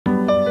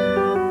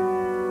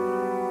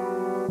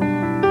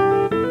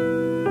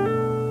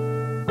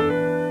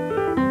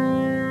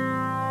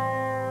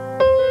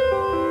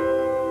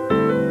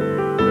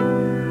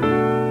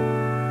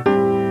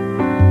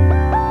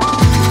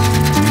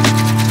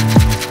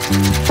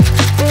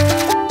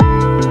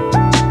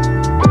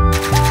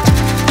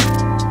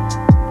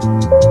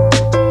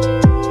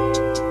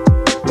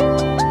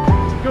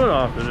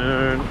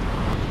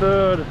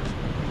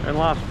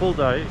last full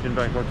day in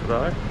Bangkok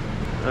today.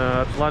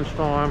 It's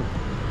lunchtime,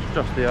 it's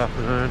just the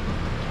afternoon.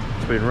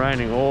 It's been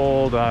raining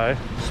all day.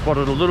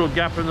 Spotted a little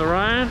gap in the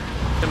rain.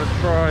 Gonna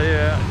try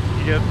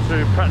get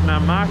to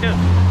Pratunam Market.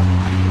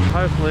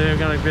 Hopefully I'm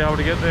gonna be able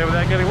to get there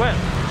without getting wet.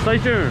 Stay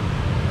tuned.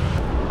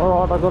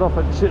 Alright, I got off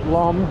at Chit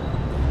Lom.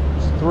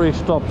 It's 3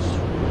 stops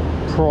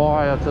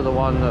prior to the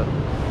one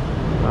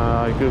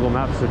that Google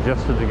Maps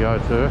suggested to go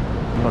to.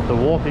 But the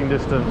walking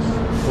distance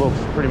looks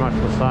pretty much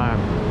the same.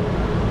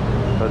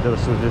 But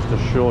this was just a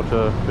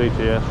shorter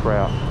BTS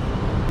route.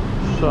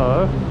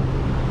 So,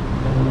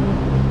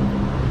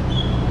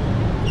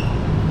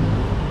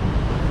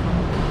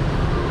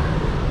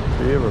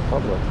 Beer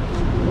Republic.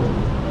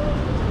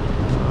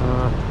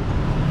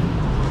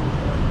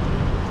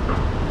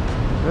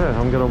 Yeah,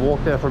 I'm going to walk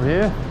there from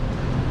here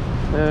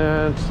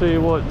and see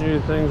what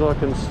new things I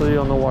can see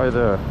on the way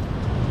there.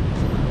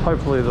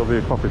 Hopefully there'll be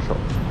a coffee shop.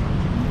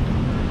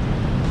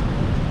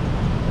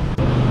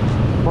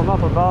 From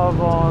up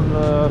above on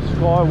the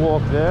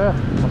skywalk there,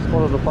 I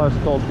spotted a place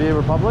called Beer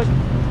Republic.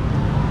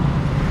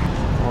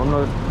 I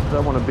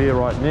don't want a beer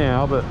right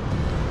now, but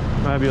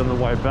maybe on the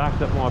way back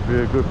that might be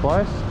a good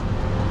place.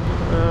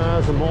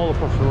 There's a mall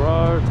across the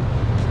road,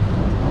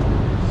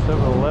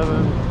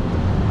 7-Eleven,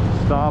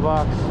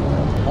 Starbucks.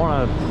 I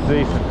want a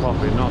decent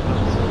coffee, not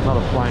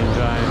a plain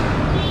Jane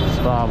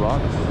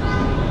Starbucks.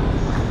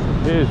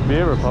 Here's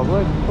Beer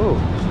Republic. Ooh,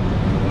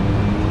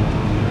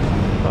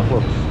 that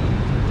looks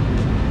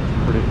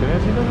pretty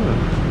fancy, doesn't it?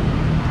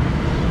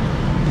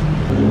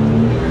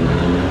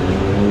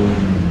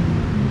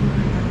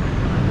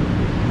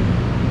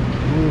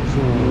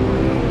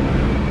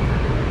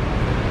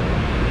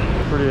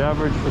 Pretty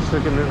average for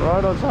Second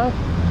Road, I'd say.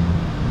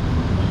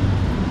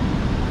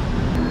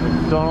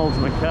 McDonald's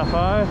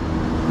McCafe.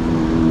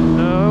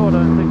 No, I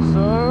don't think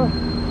so.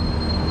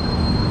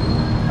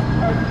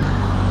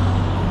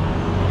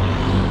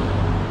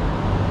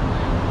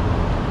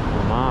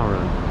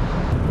 Marin.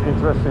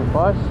 Interesting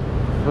place.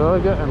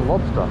 Burger and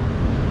lobster.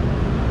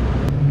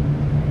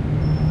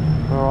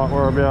 Alright,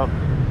 we're about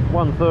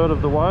 1/3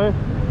 of the way.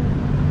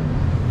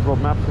 That's what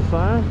maps are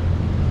saying.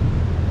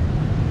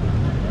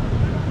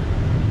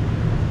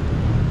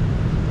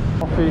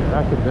 Coffee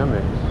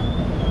Academics.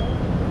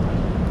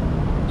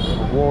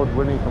 Award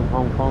winning from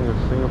Hong Kong and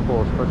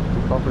Singapore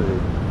specialty coffee.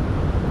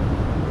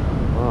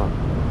 Oh.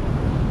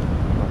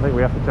 I think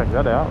we have to check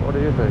that out. What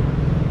do you think?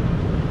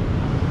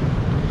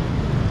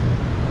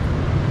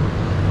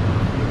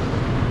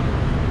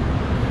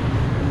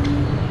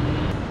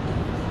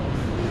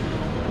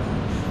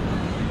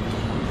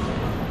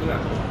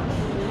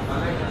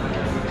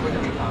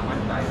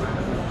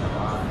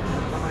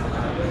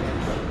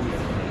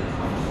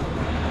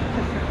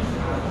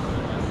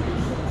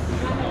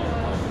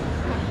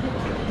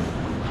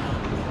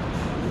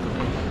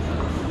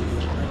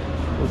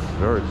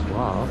 Very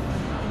suave.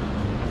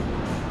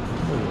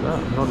 Look at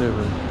that, not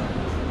even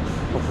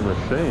off the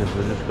machines,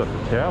 they've just got the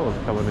towers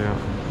coming out.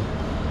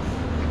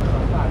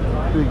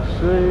 Big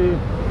C.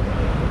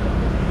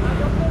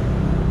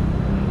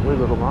 Wee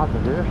little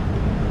market here.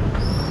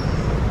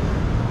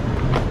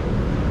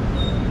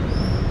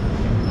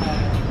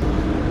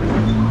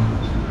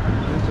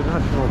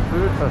 International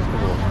Food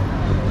Festival.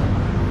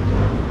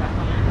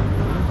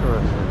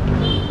 Interesting.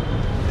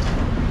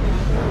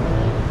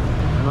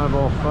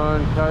 Mobile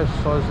phone case,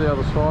 size the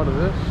other side of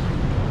this.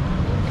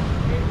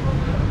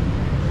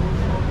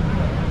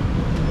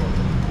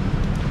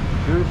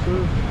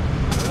 Juices.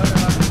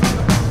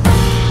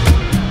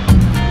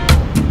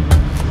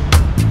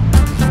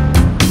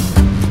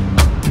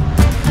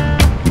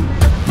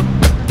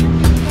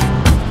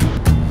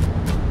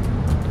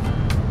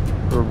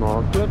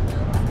 Market.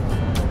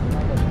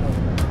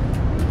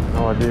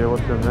 No idea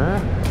what's in there.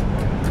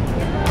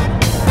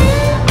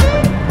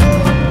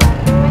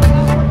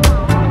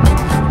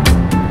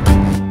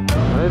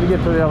 To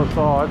get to the other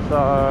side, so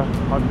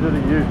I did a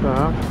U-turn.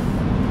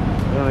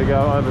 I'm going to go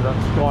over that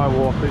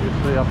skywalk that you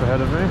see up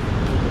ahead of me.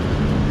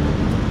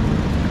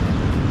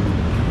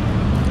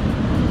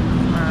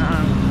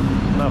 And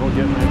that'll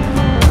get me.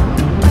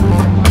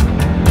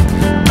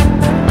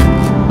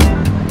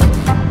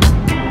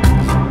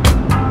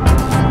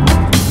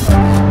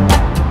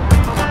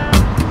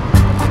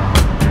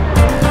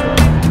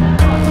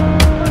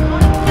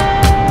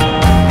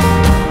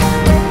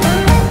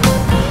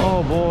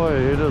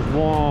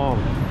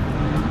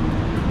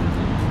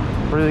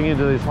 Breathing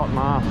into these hot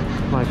masks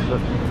makes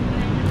it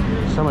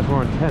so much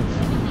more intense.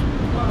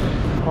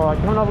 Alright,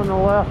 coming up on the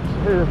left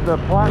is the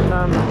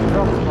Pratunam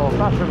Shops or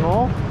Fashion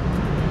Mall,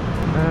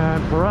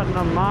 and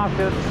Pratunam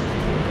Market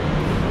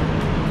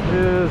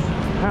is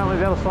apparently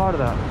the other side of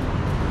that.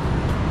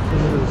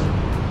 This is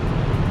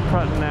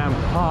Pratunam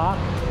Park.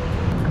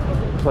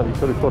 Looks like you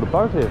could have caught a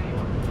boat here.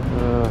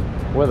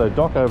 Where they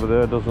dock over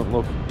there doesn't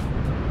look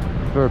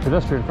very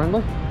pedestrian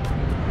friendly.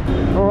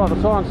 Alright, the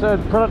sign said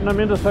Pratunam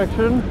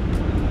intersection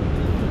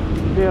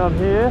down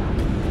here,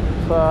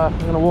 so I'm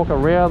going to walk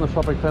around the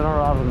shopping centre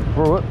rather than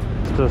through it.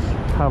 Just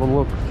have a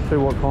look, see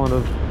what kind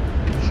of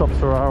shops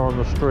there are on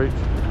the street.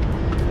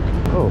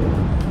 Oh,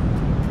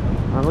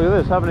 And look at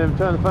this, haven't even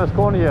turned the first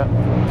corner yet.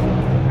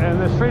 And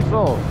there's street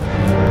stalls.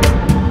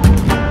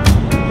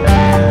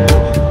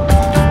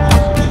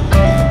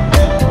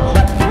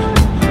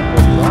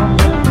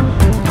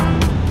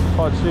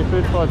 Fried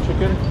seafood, fried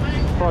chicken,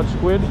 fried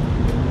squid.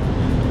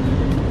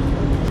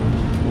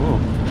 Ooh.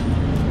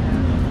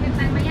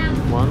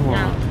 One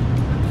more.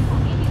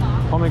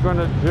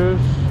 Pomegranate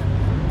juice.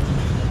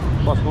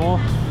 Plus more.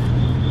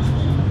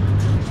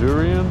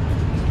 Durian.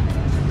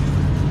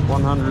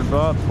 100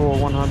 baht for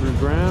 100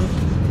 grams.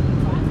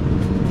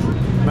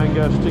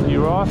 Mango sticky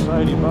rice,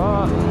 80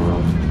 baht.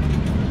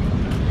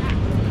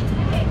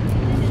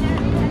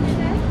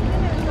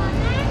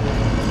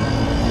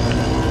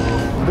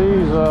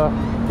 These are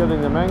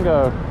getting the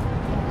mango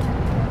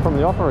from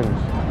the offerings.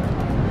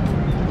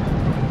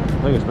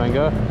 I think it's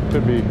mango,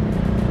 could be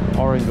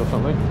orange or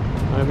something,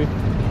 maybe.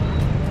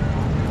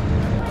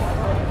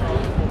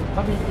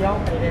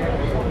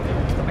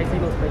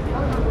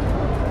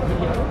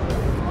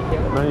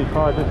 Many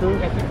fried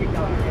dishes,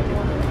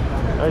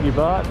 80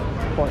 baht,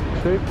 quite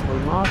cheap for the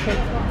market.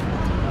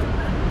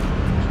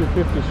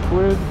 250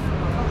 squid,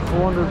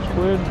 400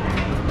 squid.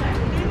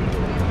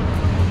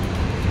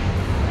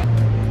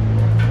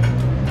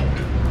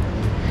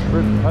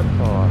 Shrimp pad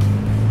thai.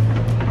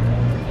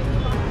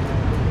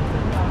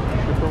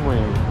 Chicken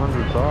wings,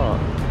 100 baht.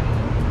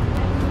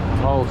 A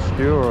whole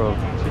skewer of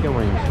chicken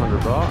wings,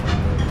 100 baht.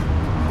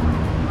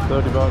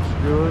 30 baht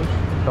skewers.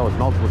 That was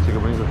multiple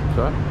chicken wings, I should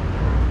say.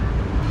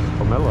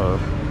 Pomelo.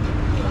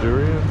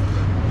 Durian.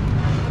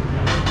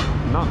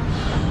 Nuts.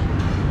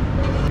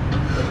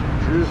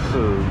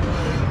 Juices.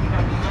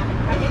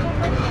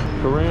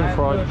 Korean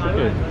fried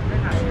chicken.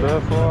 Stir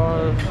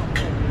fries.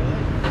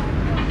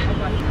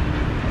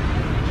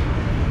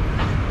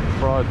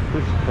 Fried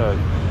fish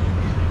cakes.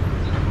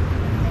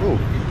 Ooh,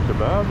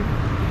 kebab.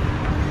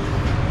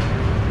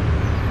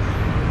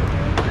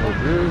 Apple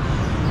juice.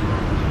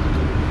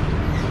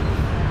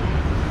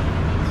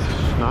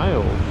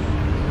 Snails.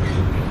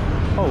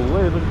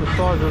 Holy, look at the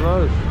size of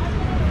those.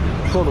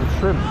 Call them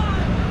shrimps.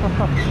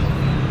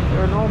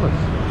 They're enormous.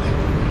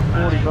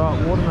 40 baht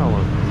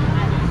watermelon.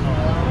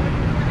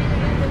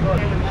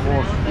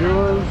 More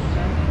skewers.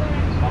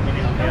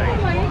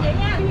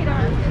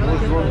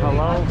 Muslim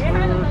halal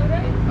food.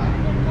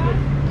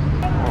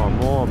 Oh,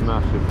 more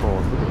massive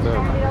prawns. Look at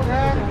them.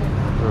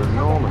 They're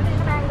enormous.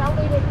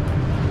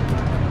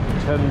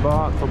 10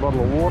 baht for a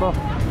bottle of water.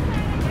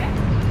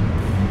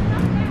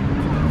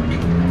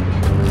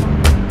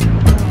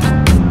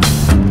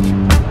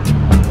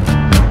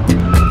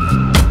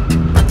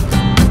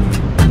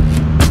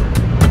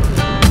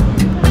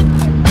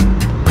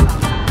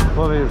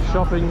 Plenty of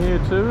shopping here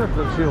too, if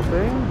that's your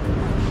thing.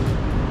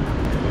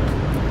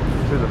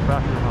 To the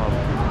fashion hub. I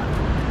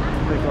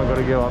think I've got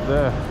to go up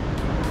there.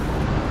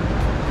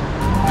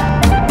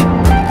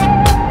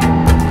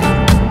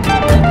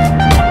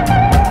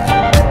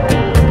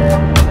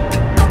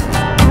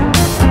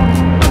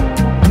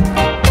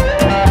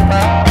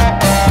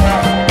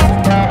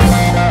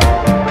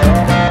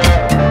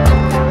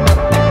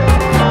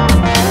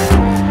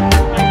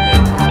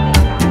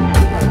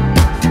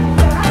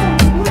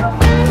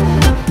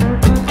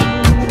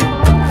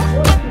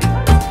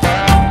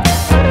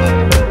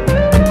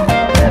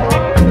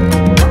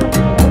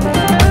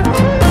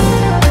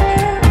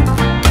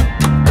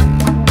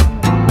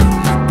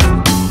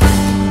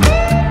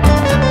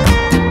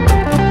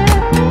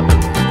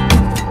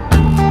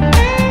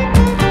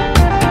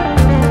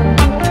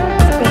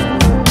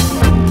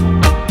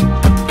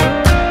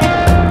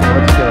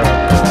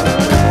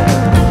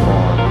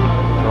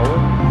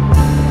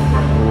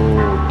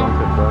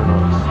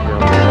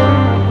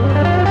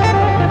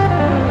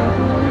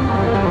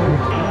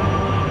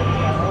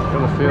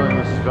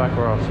 Back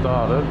where I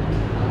started.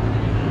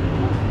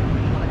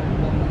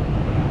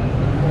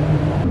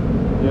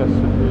 Yes, it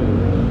is.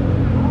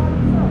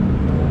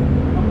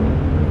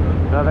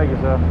 No, thank you,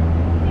 sir.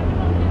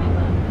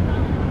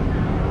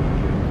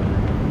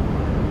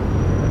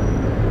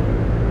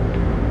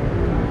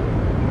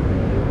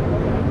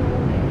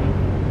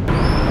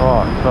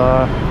 Alright, so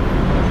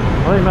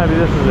I think maybe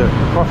this is it.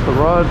 Across the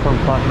road from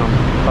Pratunam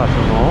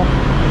Mall.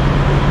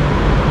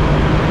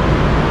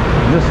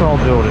 And this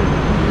old building.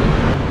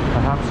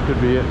 Perhaps could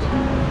be it.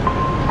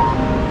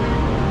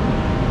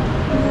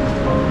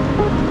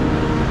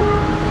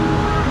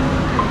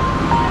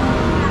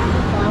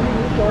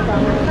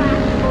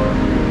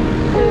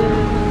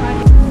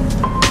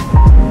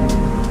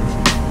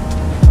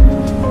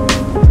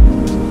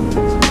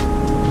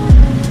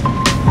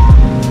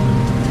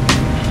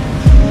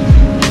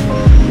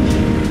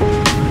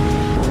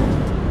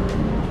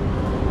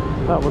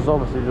 That was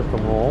obviously just a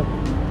mall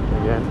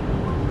again.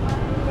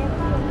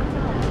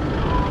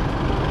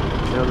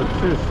 Now the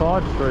two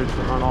side streets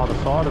on either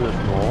side of this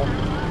mall.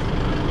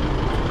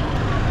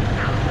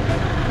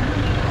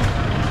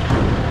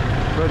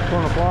 Red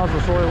Corner Plaza,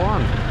 Soy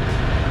 1.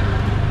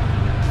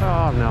 Oh,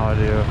 I have no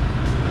idea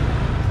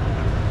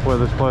where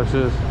this place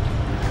is.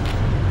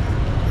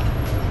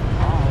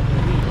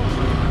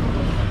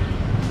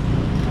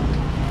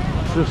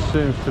 just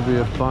seems to be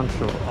a bunch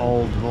of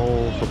old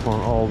malls upon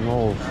old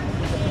malls.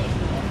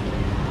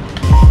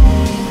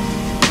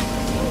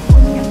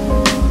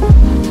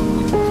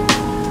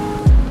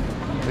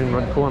 In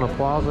Red Corner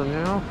Plaza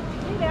now.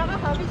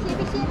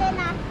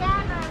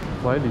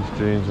 Ladies'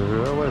 jeans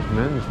everywhere. Where's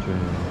men's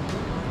jeans?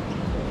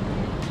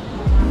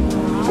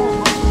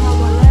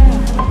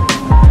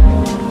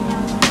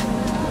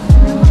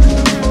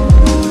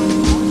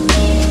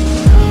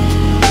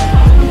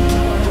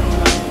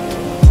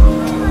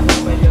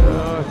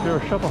 If you're a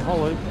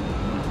shopaholic,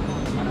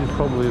 you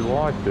probably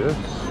like this.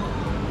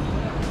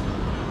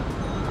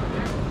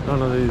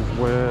 None of these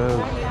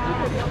wares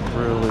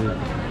really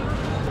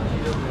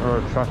are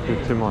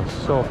attractive to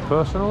myself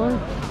personally.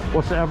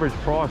 What's the average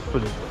price for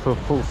a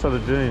full set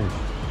of jeans?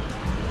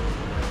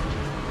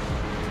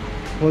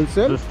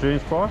 Wholesale? Just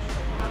jeans price?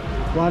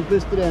 One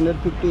piece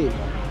 350. And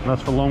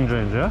that's for long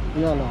jeans, yeah?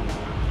 Yeah, long.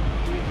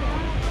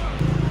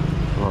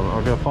 Well,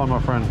 I'll go find my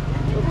friend.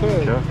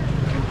 Okay. Yeah.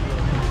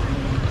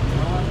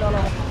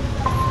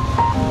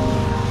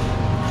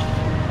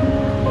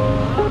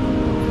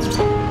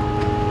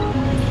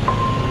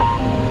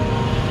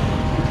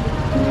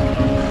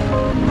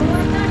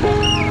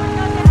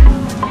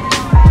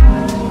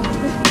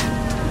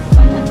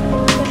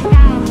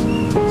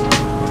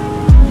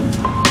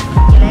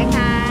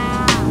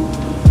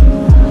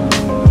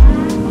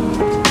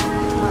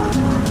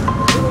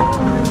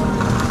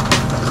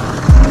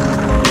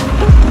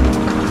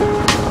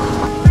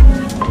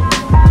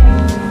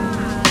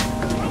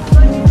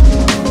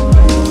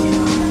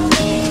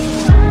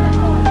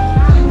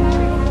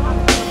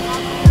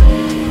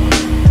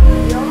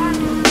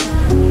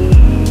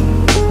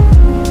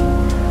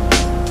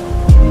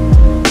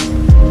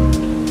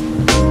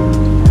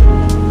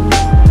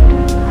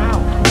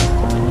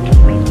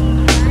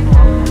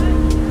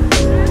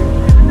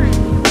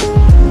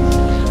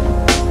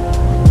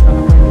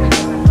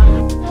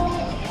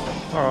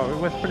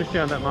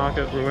 Down that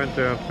market, we went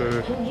down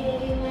to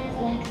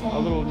a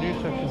little new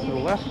section to the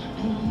left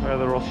where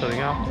they're all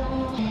setting up.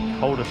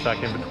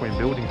 Cul-de-sac in between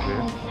buildings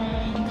here.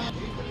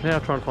 Now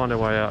trying to find our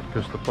way out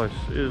because the place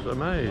is a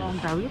maze.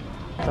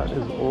 That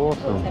is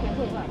awesome.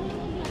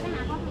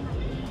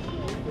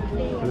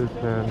 Food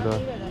Panda,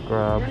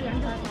 Grab,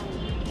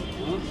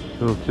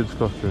 little kids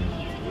costume.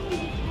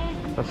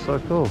 That's so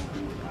cool.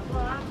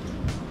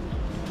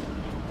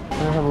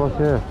 Now have a look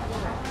here.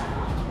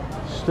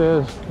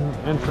 Stairs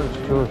entrance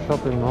to a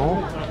shopping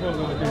mall.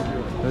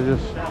 They're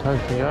just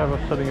taking over,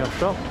 setting up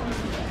shop.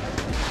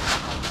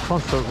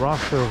 Constant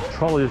rush of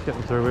trolleys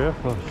getting through here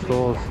for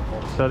stores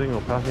setting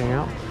or packing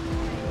out.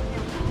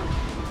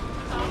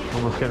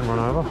 Almost getting run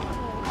over.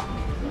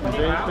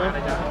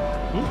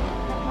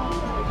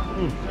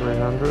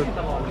 300.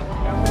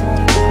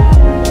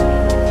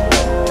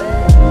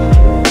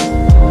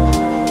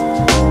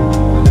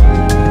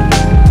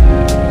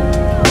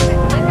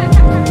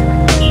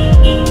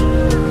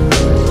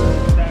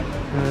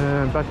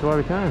 Back to where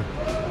we came.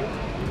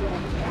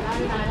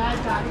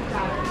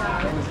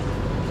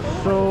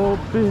 So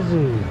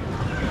busy.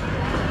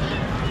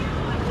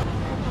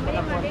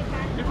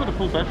 You put a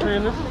full battery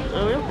in this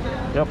earlier?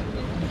 Yep.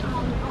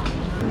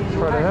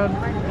 Straight ahead.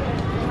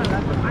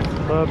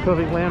 So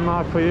perfect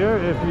landmark for you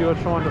if you are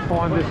trying to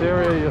find this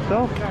area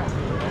yourself.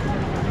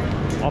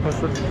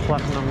 Opposite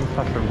Pratunam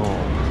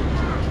Mall.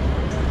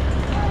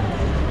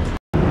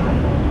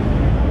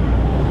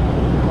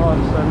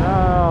 Right, so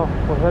now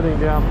we're heading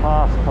down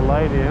past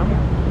Palladium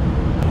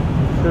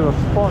to a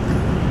spot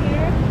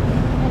Here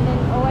and then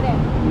over there.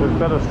 with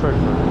better street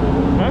food.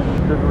 Okay.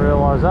 Didn't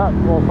realise that.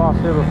 Walked past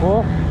here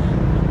before.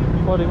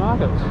 Floating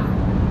markets.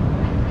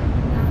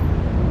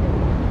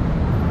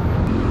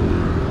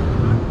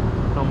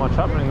 Not much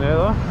happening there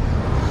though.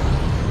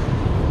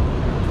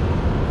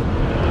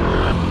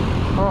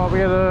 Alright, we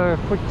had a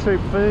quick cheap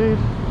feed.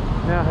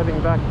 Now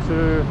heading back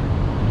to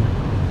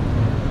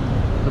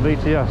the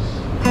BTS.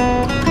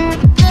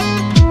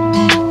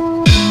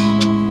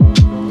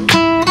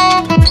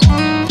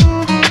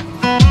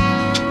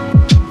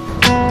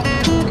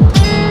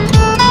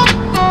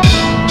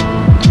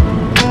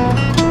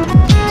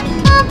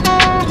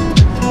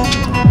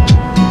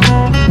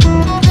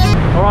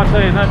 Alright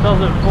team, that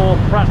does it for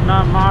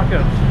Pratunam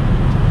Market.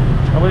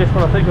 At least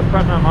what I think of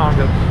Pratunam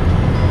Market.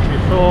 You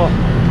saw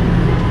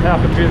how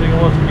confusing it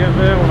was to get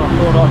there when I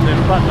thought I was in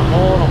Pratunam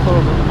Mall and I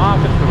thought it was at the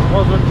market, but it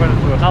wasn't. Went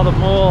into another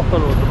mall, thought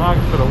it was the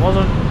market, but it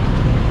wasn't.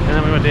 And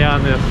then we went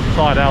down this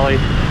side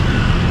alley,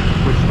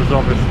 which was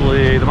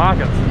obviously the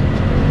market.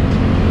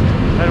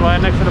 Anyway,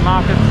 next to the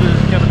markets is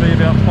going to be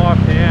about 5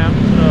 PM,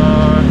 so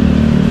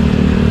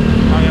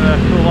I'm going to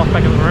cool off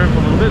back in the room for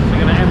a little bit. So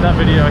I'm going to end that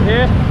video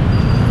here.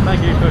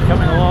 Thank you for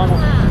coming along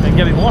and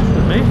getting lost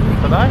with me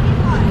today.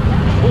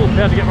 Oh,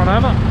 about to get run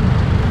over.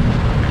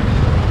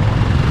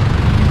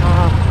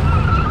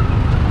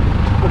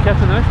 We'll catch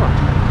you in the next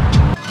one.